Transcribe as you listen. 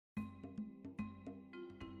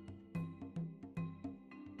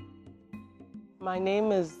My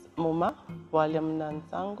name is Muma Bwalya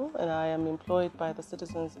Munansangu, and I am employed by the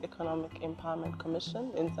Citizens Economic Empowerment Commission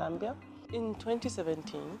in Zambia. In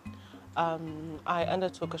 2017, I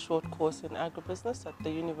undertook a short course in agribusiness at the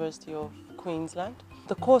University of Queensland.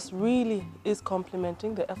 The course really is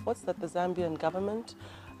complementing the efforts that the Zambian government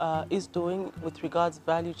is doing with regards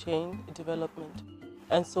value chain development.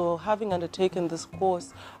 And so having undertaken this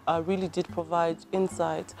course really did provide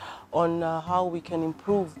insight on how we can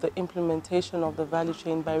improve the implementation of the value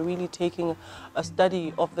chain by really taking a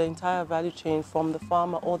study of the entire value chain from the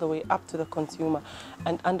farmer all the way up to the consumer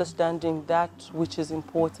and understanding that which is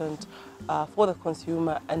important for the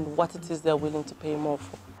consumer and what it is they're willing to pay more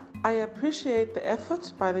for. I appreciate the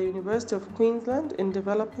effort by the University of Queensland in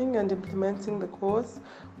developing and implementing the course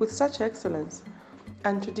with such excellence,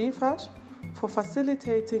 and to DFAT for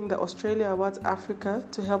facilitating the Australia Awards Africa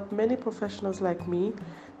to help many professionals like me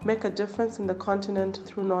make a difference in the continent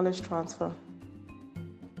through knowledge transfer.